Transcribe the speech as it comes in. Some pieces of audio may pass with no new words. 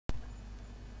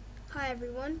Hi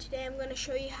everyone, today I'm going to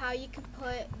show you how you can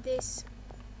put this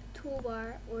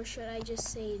toolbar, or should I just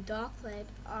say Docklet,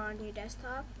 on your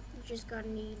desktop. You're just going to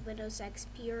need Windows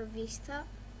XP or Vista,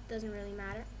 doesn't really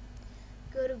matter.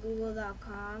 Go to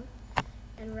google.com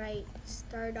and write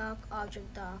STARDOCK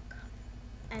OBJECTDOCK,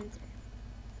 enter.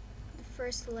 The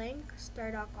first link,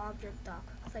 STARDOCK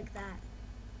OBJECTDOCK, click that.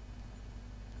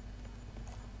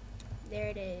 There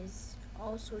it is,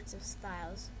 all sorts of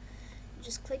styles.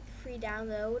 Just click the free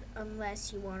download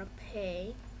unless you want to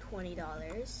pay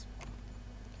 $20.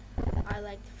 I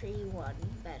like the free one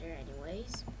better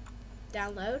anyways.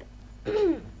 Download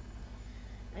and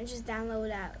just download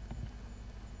out.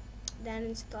 Then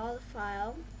install the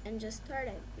file and just start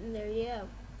it, and there you go.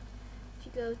 If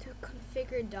you go to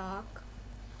configure dock,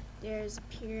 there's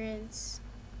appearance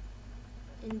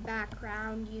and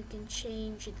background. You can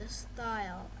change the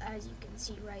style as you can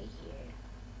see right here.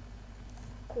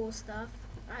 Cool stuff.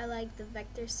 I like the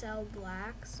vector cell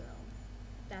black, so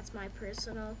that's my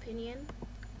personal opinion.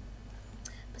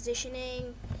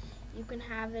 Positioning, you can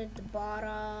have it at the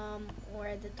bottom or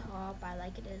at the top. I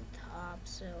like it at the top,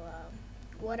 so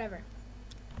whatever.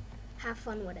 Have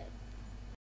fun with it.